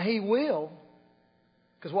 Yeah. Now, He will.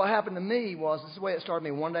 Because what happened to me was, this is the way it started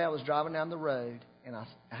me. One day I was driving down the road, and I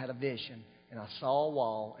had a vision. And I saw a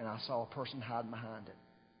wall, and I saw a person hiding behind it.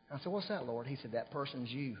 I said, "What's that, Lord?" He said, "That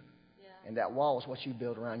person's you. Yeah. And that wall is what you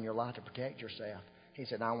build around your life to protect yourself." He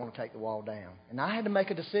said, "I want to take the wall down." And I had to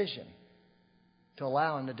make a decision to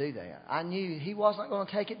allow Him to do that. I knew He wasn't going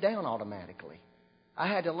to take it down automatically. I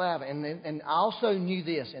had to allow it. And I also knew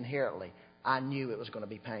this inherently. I knew it was going to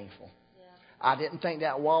be painful. Yeah. I didn't think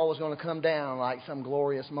that wall was going to come down like some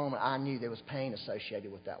glorious moment. I knew there was pain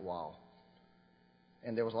associated with that wall.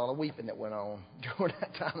 And there was a lot of weeping that went on during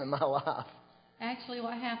that time in my life. Actually,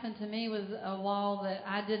 what happened to me was a wall that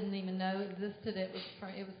I didn't even know existed. It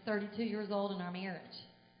was 32 years old in our marriage.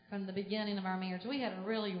 From the beginning of our marriage, we had a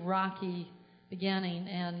really rocky beginning,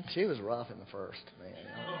 and she was rough in the first, man.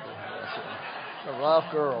 A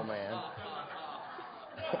rough girl, man.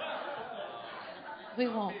 we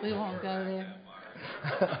won't go there.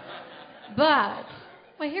 But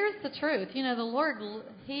here's the truth. The Lord,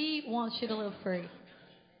 He wants you to live free.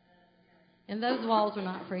 And those walls are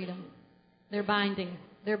not freedom. They're binding.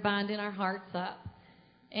 They're binding our hearts up.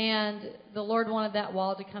 And the Lord wanted that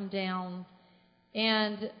wall to come down.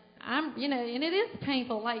 And and it is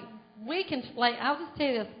painful. I'll just tell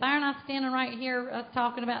you this. Byron and I standing right here, us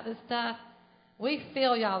talking about this stuff, we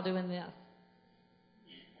feel y'all doing this.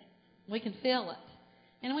 We can feel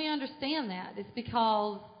it. And we understand that. It's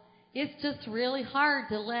because it's just really hard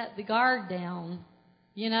to let the guard down,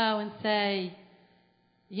 and say,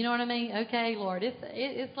 you know what I mean? Okay, Lord,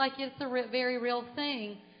 it's like it's a very real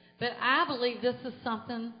thing. But I believe this is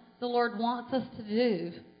something the Lord wants us to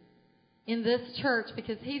do in this church,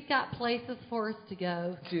 because He's got places for us to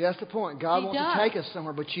go. See, that's the point. God wants to take us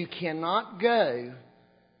somewhere, but you cannot go.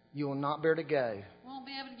 You will not be able to go. Won't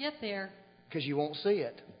be able to get there. Because you won't see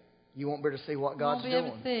it. You won't be able to see what God's doing.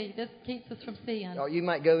 Won't be able to see. This keeps us from seeing. You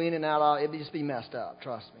might go in and out. It'll just be messed up.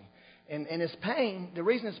 Trust me. And it's pain. The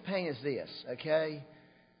reason it's pain is this, okay?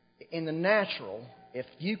 In the natural, if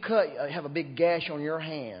you have a big gash on your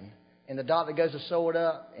hand, and the doctor goes to sew it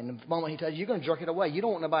up, and the moment he touches it, you're going to jerk it away. You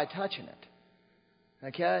don't want nobody touching it.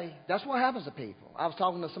 Okay? That's what happens to people. I was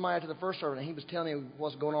talking to somebody after the first service, and he was telling me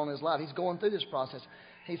what's going on in his life. He's going through this process.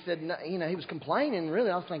 He said, he was complaining, really.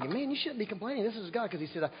 I was thinking, man, you shouldn't be complaining. This is God. Because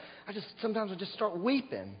he said, sometimes I just start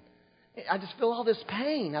weeping. I just feel all this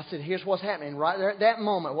pain. I said, here's what's happening. Right there at that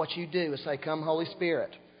moment, what you do is say, come, Holy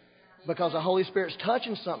Spirit. Because the Holy Spirit's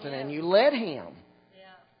touching something, and you let Him.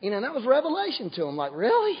 And that was revelation to him. Like,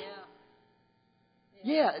 really?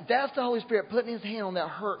 Yeah, that's the Holy Spirit putting His hand on that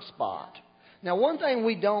hurt spot. Now, one thing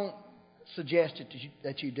we don't suggest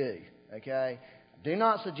that you do, okay? Do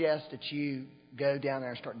not suggest that you go down there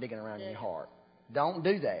and start digging around in your heart. Don't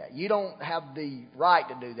do that. You don't have the right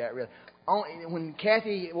to do that, really. When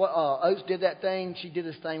Kathy Oates did that thing, she did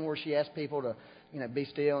this thing where she asked people to, be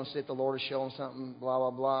still and see if the Lord is showing something, blah,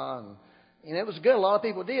 blah, blah. And it was good. A lot of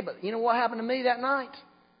people did. But you know what happened to me that night?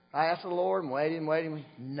 I asked the Lord and waited.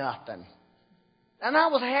 Nothing. And I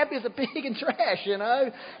was happy as a pig in trash,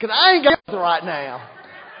 because I ain't got it right now.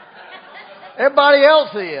 Everybody else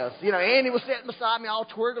is. Andy was sitting beside me all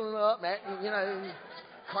twiddling up,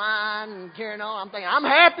 crying and carrying on. I'm thinking, I'm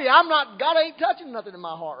happy. God ain't touching nothing in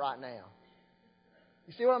my heart right now.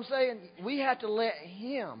 You see what I'm saying? We have to let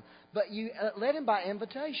Him, but you let Him by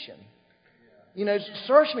invitation.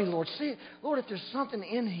 Search me, Lord. See, Lord, if there's something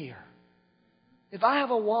in here. If I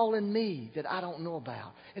have a wall in me that I don't know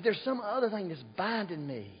about, if there's some other thing that's binding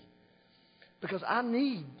me, because I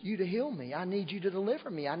need you to heal me. I need you to deliver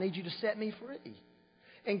me. I need you to set me free.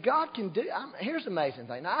 And God can do. Here's the amazing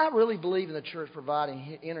thing. Now, I really believe in the church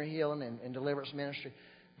providing inner healing and deliverance ministry.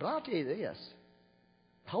 But I'll tell you this.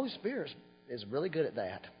 The Holy Spirit is really good at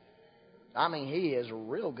that. He is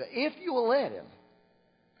real good. If you will let Him.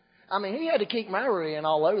 He had to keep my rear end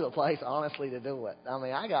all over the place, honestly, to do it.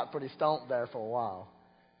 I got pretty stomped there for a while.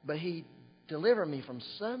 But He delivered me from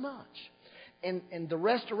so much. And the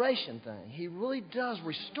restoration thing, He really does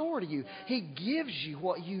restore to you. He gives you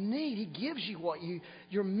what you need. He gives you what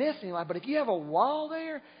you're missing. But if you have a wall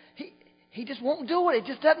there, He just won't do it. It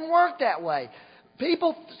just doesn't work that way.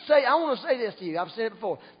 People say, I want to say this to you. I've said it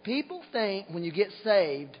before. People think when you get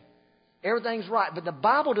saved, everything's right. But the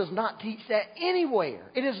Bible does not teach that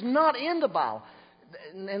anywhere. It is not in the Bible.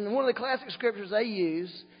 And one of the classic scriptures they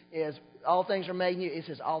use is, all things are made new. It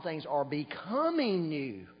says, all things are becoming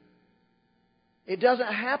new. It doesn't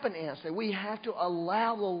happen instantly. We have to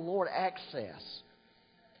allow the Lord access.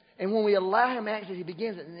 And when we allow Him access, He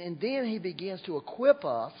begins, and then He begins to equip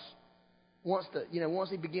us. Once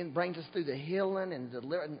He brings us through the healing and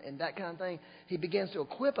and that kind of thing, He begins to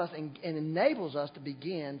equip us and enables us to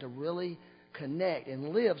begin to really connect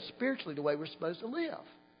and live spiritually the way we're supposed to live.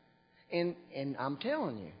 And I'm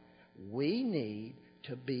telling you, we need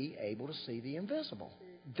to be able to see the invisible.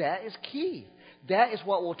 That is key. That is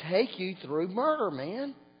what will take you through murder,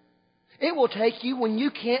 man. It will take you when you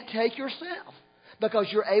can't take yourself. Because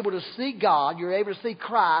you're able to see God, you're able to see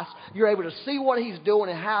Christ, you're able to see what He's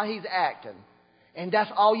doing and how He's acting. And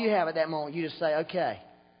that's all you have at that moment. You just say, okay.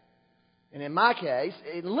 And in my case,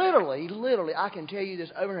 literally, I can tell you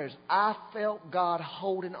this over and over. I felt God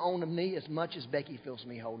holding on to me as much as Becky feels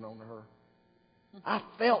me holding on to her. I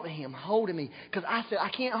felt Him holding me. Because I said, I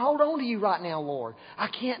can't hold on to you right now, Lord. I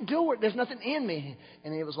can't do it. There's nothing in me.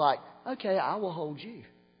 And He was like, okay, I will hold you.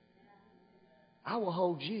 I will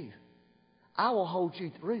hold you. I will hold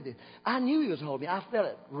you through this. I knew He was holding me. I felt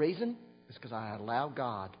it. Reason is because I had allowed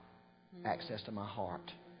God access to my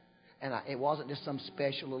heart. And it wasn't just some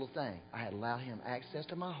special little thing. I had allowed Him access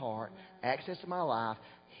to my heart, access to my life,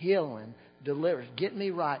 healing, deliverance, getting me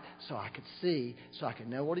right so I could see, so I could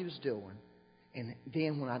know what He was doing. And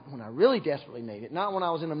then when I really desperately needed it, not when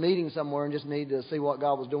I was in a meeting somewhere and just needed to see what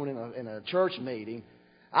God was doing in a church meeting.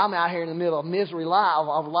 I'm out here in the middle of misery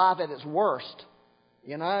of life at its worst,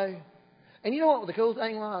 And you know what the cool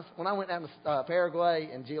thing was? When I went down to Paraguay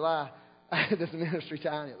in July, I had this ministry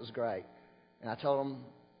time. It was great. And I told them,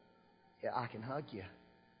 yeah, I can hug you.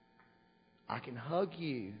 I can hug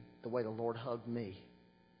you the way the Lord hugged me.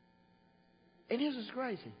 And this is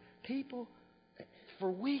crazy. People,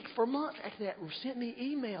 for months after that, sent me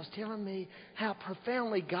emails telling me how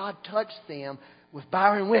profoundly God touched them with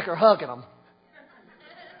Byron Wicker hugging them.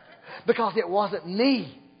 Because it wasn't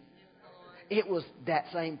me. it was that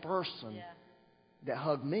same person that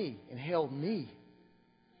hugged me and held me.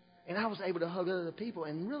 And I was able to hug other people.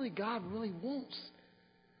 And really, God really wants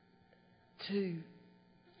to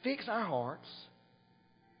fix our hearts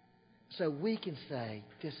so we can say,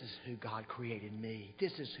 this is who God created me.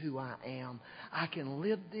 This is who I am. I can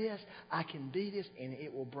live this. I can be this. And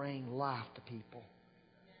it will bring life to people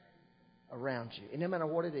around you. And no matter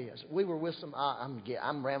what it is. We were with some,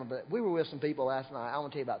 I'm rambling, but we were with some people last night. I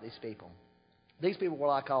want to tell you about these people. These people are what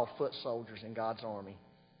I call foot soldiers in God's army.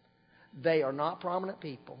 They are not prominent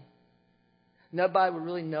people. Nobody would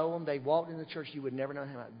really know them. They walked in the church. You would never know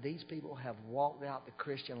them. These people have walked out the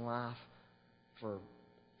Christian life for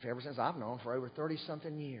ever since I've known, for over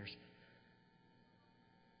 30-something years.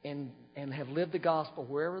 And have lived the gospel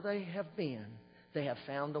wherever they have been. They have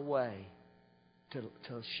found a way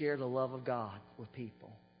to share the love of God with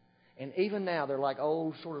people. And even now, they're like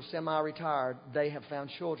old, sort of semi-retired. They have found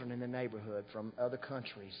children in the neighborhood from other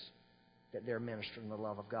countries that they're ministering the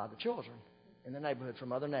love of God. The children in the neighborhood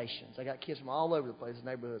from other nations. They got kids from all over the place. The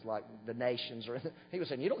neighborhoods like the nations. He was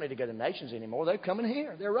saying, you don't need to go to the nations anymore. They're coming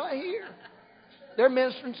here. They're right here. They're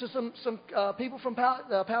ministering to some people from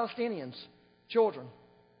Palestinians, children,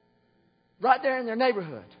 right there in their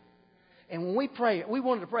neighborhood. And when we prayed, we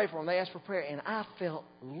wanted to pray for them. They asked for prayer, and I felt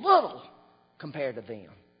little compared to them.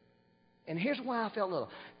 And here's why I felt little.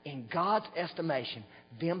 In God's estimation,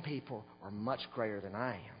 them people are much greater than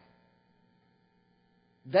I am.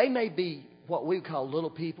 They may be what we call little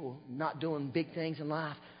people, not doing big things in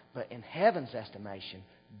life, but in heaven's estimation,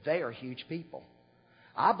 they are huge people.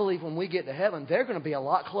 I believe when we get to heaven, they're going to be a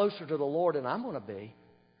lot closer to the Lord than I'm going to be.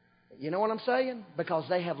 You know what I'm saying? Because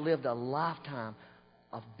they have lived a lifetime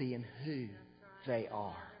of being who they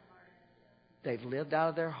are. They've lived out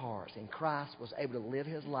of their hearts, and Christ was able to live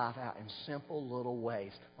His life out in simple little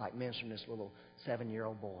ways, like ministering this little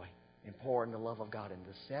 7-year-old boy and pouring the love of God into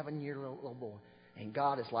the 7-year-old little boy. And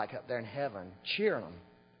God is like up there in heaven cheering them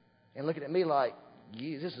and looking at me like,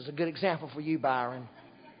 this is a good example for you, Byron.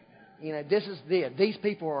 You know, this is it. These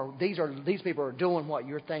people are doing what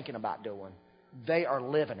you're thinking about doing. They are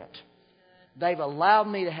living it. They've allowed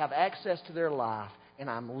me to have access to their life, and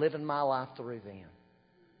I'm living my life through them.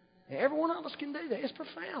 And every one of us can do that. It's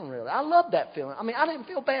profound, really. I love that feeling. I mean, I didn't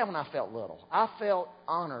feel bad when I felt little. I felt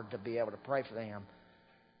honored to be able to pray for them.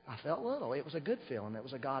 I felt little. It was a good feeling. It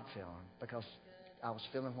was a God feeling because I was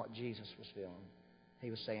feeling what Jesus was feeling. He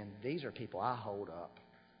was saying, these are people I hold up.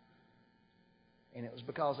 And it was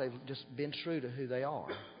because they've just been true to who they are.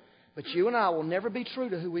 But you and I will never be true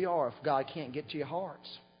to who we are if God can't get to your hearts.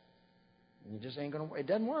 And it just ain't going to work. It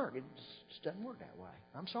doesn't work. It just doesn't work that way.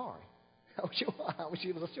 I'm sorry. I wish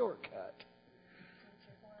it was a shortcut.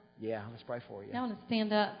 Yeah, let's pray for you. I want to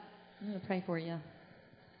stand up. I'm going to pray for you.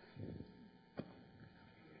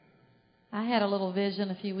 I had a little vision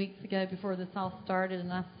a few weeks ago before this all started,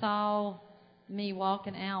 and I saw me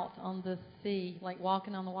walking out on the sea, like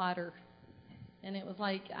walking on the water. And it was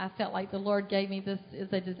like, I felt like the Lord gave me this.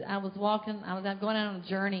 I was going out on a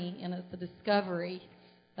journey, and it's the discovery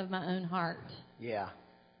of my own heart. Yeah.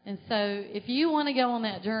 And so if you want to go on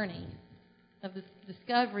that journey of the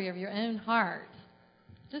discovery of your own heart,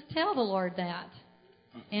 just tell the Lord that.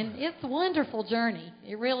 And it's a wonderful journey.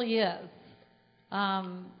 It really is.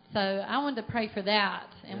 So I wanted to pray for that.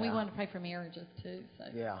 And we wanted to pray for marriages too.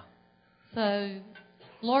 So,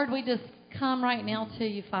 Lord, we just come right now to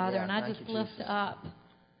you, Father, and I just lift up.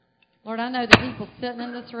 Lord, I know the people sitting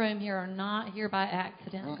in this room here are not here by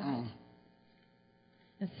accident, God.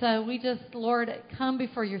 And so we just, Lord, come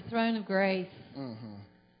before your throne of grace.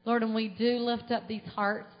 Lord, and we do lift up these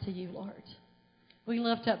hearts to you, Lord. We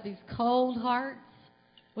lift up these cold hearts.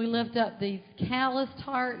 We lift up these calloused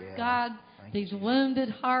hearts, God, these wounded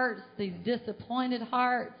hearts, these disappointed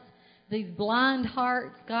hearts, these blind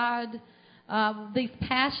hearts, God, these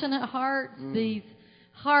passionate hearts, these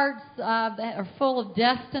hearts that are full of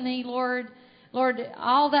destiny, Lord. Lord,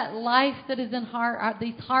 all that life that is in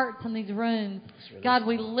these hearts in these rooms, God,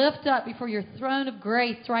 we lift up before your throne of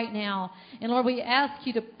grace right now. And Lord, we ask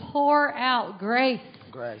you to pour out grace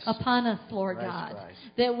upon us, Lord God,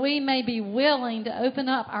 that we may be willing to open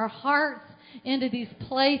up our hearts into these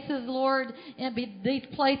places, Lord, and these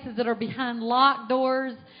places that are behind locked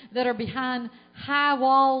doors, that are behind high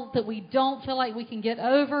walls that we don't feel like we can get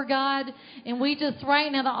over, God. And we just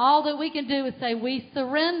right now, all that we can do is say we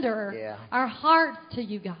surrender our hearts to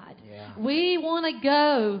you, God. We want to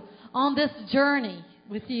go on this journey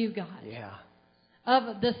with you, God.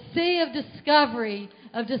 Of the sea of discovery,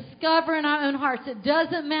 of discovering our own hearts. It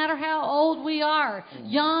doesn't matter how old we are,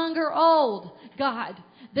 young or old, God.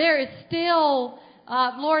 There is still,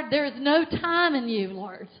 Lord, there is no time in you,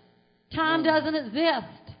 Lord. Time doesn't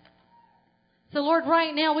exist. So, Lord,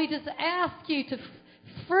 right now we just ask you to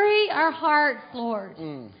free our hearts, Lord.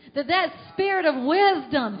 That spirit of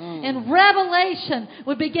wisdom and revelation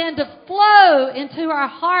would begin to flow into our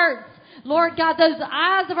hearts. Lord God, those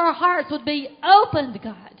eyes of our hearts would be opened,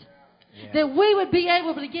 God. Yeah. That we would be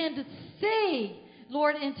able to begin to see,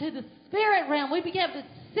 Lord, into the spirit realm. We begin to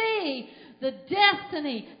see the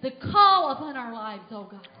destiny, the call upon our lives, oh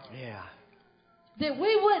God. Yeah. That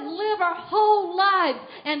we wouldn't live our whole lives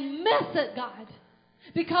and miss it, God.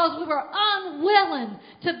 Because we were unwilling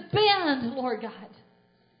to bend, Lord God.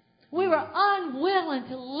 We were unwilling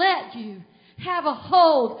to let you have a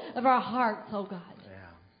hold of our hearts, oh God. Yeah.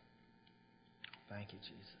 Thank you,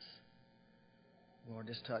 Jesus. Lord,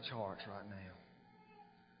 just touch hearts right now.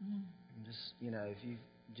 And just,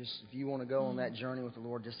 if you want to go on that journey with the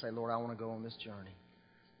Lord, just say, Lord, I want to go on this journey.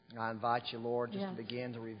 And I invite you, Lord, just to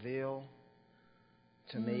begin to reveal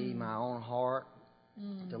to me my own heart,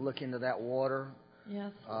 to look into that water.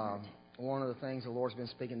 Yes. One of the things the Lord's been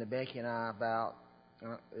speaking to Becky and I about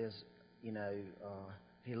is,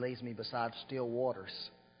 He leads me beside still waters.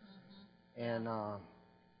 And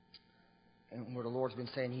where the Lord's been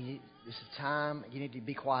saying, this is time, you need to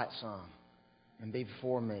be quiet some, and be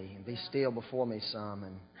before me, and be still before me some,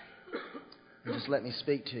 and just let me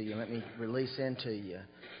speak to you, let me release into you.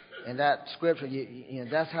 And that scripture,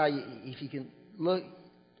 that's how if you can look,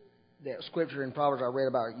 that scripture in Proverbs I read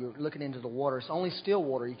about, you're looking into the water. It's only still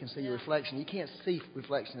water you can see your reflection. You can't see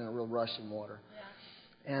reflection in a real rushing water.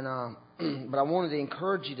 Yeah. And but I wanted to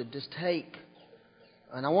encourage you to just take,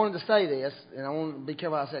 and I wanted to say this, and I want to be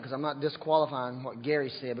careful what I said because I'm not disqualifying what Gary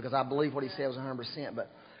said because I believe what he said was 100%.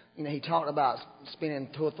 But he talked about spending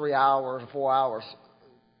 2 or 3 hours or 4 hours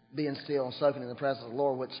being still and soaking in the presence of the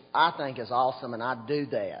Lord, which I think is awesome, and I do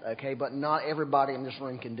that. Okay, but not everybody in this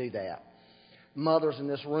room can do that. Mothers in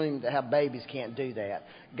this room that have babies can't do that.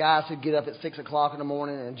 Guys who get up at 6 o'clock in the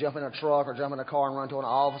morning and jump in a truck or jump in a car and run to an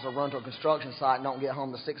office or run to a construction site and don't get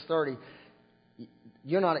home to 6:30,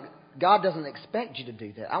 God doesn't expect you to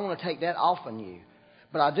do that. I want to take that off on you.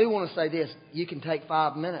 But I do want to say this. You can take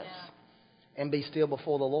 5 minutes and be still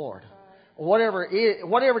before the Lord. Whatever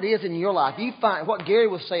it is in your life, you find what Gary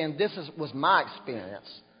was saying, was my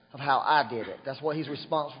experience of how I did it. That's what he's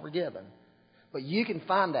responsible for giving. But you can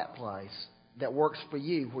find that place that works for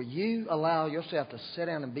you, where you allow yourself to sit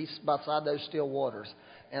down and be beside those still waters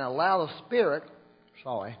and allow the Spirit,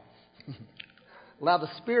 allow the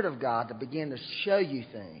Spirit of God to begin to show you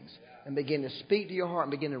things and begin to speak to your heart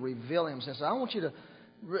and begin to reveal Himself. So I want you to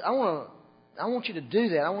do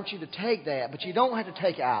that. I want you to take that, but you don't have to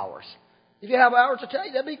take hours. If you have hours to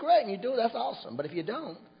take, that'd be great, and you do it, that's awesome. But if you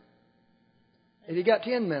don't, if you got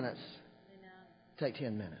 10 minutes, take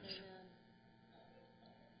 10 minutes.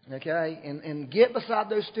 Okay, and get beside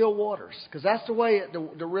those still waters, because that's the way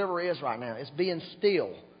the river is right now. It's being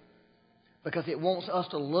still because it wants us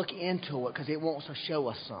to look into it, because it wants to show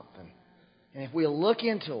us something. And if we look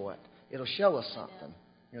into it, it'll show us something.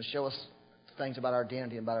 It'll show us things about our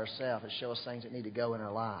identity and about ourselves. It'll show us things that need to go in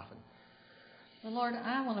our life. Well, Lord,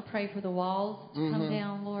 I want to pray for the walls to come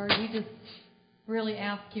down, Lord. We just really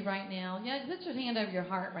ask you right now. Yeah, put your hand over your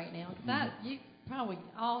heart right now, because you probably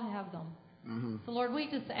all have them. So, Lord, we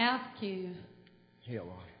just ask you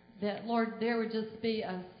that, Lord, there would just be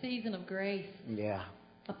a season of grace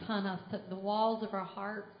upon us, that the walls of our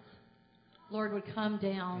hearts, Lord, would come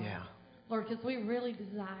down. Yeah. Lord, because we really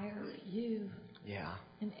desire you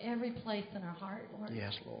in every place in our heart, Lord.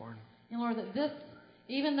 Yes, Lord. And, Lord, that this,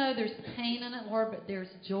 even though there's pain in it, Lord, but there's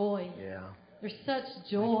joy. Yeah. There's such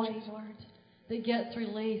joy, Lord, that gets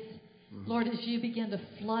released, Lord, as you begin to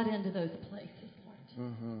flood into those places,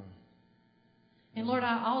 Lord. And Lord,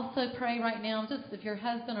 I also pray right now, just if your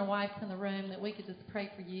husband or wife's in the room, that we could just pray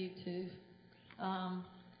for you too.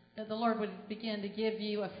 That the Lord would begin to give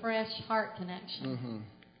you a fresh heart connection.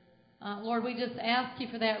 Lord, we just ask you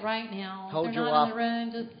for that right now. Hold if your they're not wife, in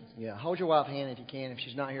the room, just hold your wife's hand if you can. If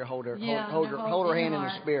she's not here, hold her hand in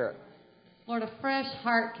the Spirit. Lord, a fresh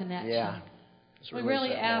heart connection. Yeah. We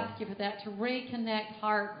really ask you for that, to reconnect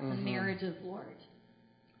hearts and marriages, Lord.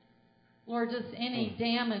 Lord, just any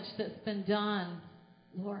damage that's been done,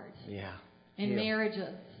 Lord, in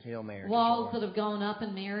marriages. Heal marriages, walls Lord. that have gone up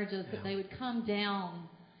in marriages, that they would come down.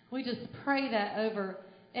 We just pray that over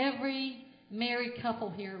every married couple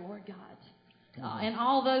here, Lord God. And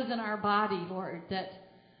all those in our body, Lord, that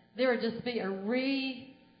there would just be a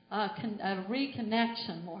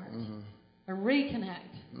reconnection, Lord. A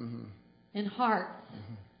reconnect in hearts.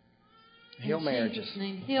 Heal in marriages. Jesus'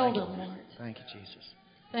 name, heal them, Lord. Thank you, Jesus.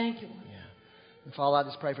 Thank you, Lord. Yeah. And Father, I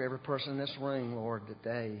just pray for every person in this room, Lord,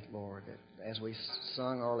 today, Lord, that as we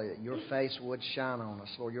sung earlier, that your face would shine on us,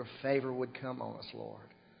 Lord. Your favor would come on us, Lord.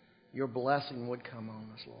 Your blessing would come on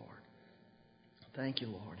us, Lord. Thank you,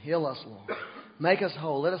 Lord. Heal us, Lord. Make us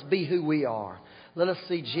whole. Let us be who we are. Let us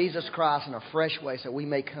see Jesus Christ in a fresh way so we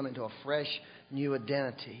may come into a fresh new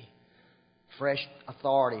identity, fresh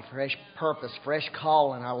authority, fresh purpose, fresh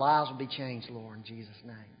calling. Our lives will be changed, Lord, in Jesus'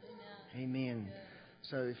 name. Amen.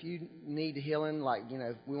 So if you need healing, like,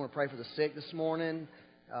 we want to pray for the sick this morning,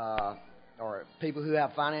 or people who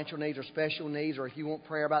have financial needs or special needs, or if you want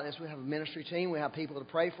prayer about this, we have a ministry team. We have people to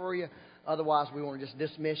pray for you. Otherwise, we want to just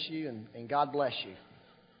dismiss you, and God bless you.